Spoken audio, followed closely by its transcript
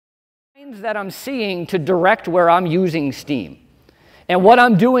signs that I'm seeing to direct where I'm using steam. And what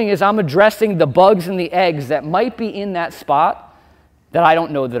I'm doing is I'm addressing the bugs and the eggs that might be in that spot that I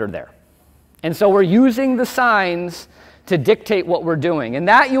don't know that are there. And so we're using the signs to dictate what we're doing. And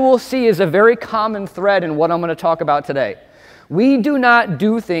that, you will see, is a very common thread in what I'm going to talk about today. We do not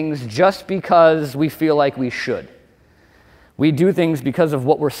do things just because we feel like we should. We do things because of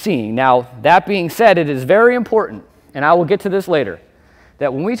what we're seeing. Now, that being said, it is very important, and I will get to this later,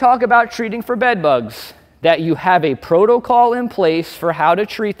 that when we talk about treating for bed bugs, that you have a protocol in place for how to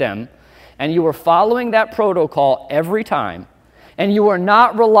treat them, and you are following that protocol every time, and you are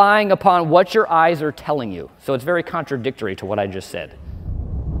not relying upon what your eyes are telling you. So it's very contradictory to what I just said.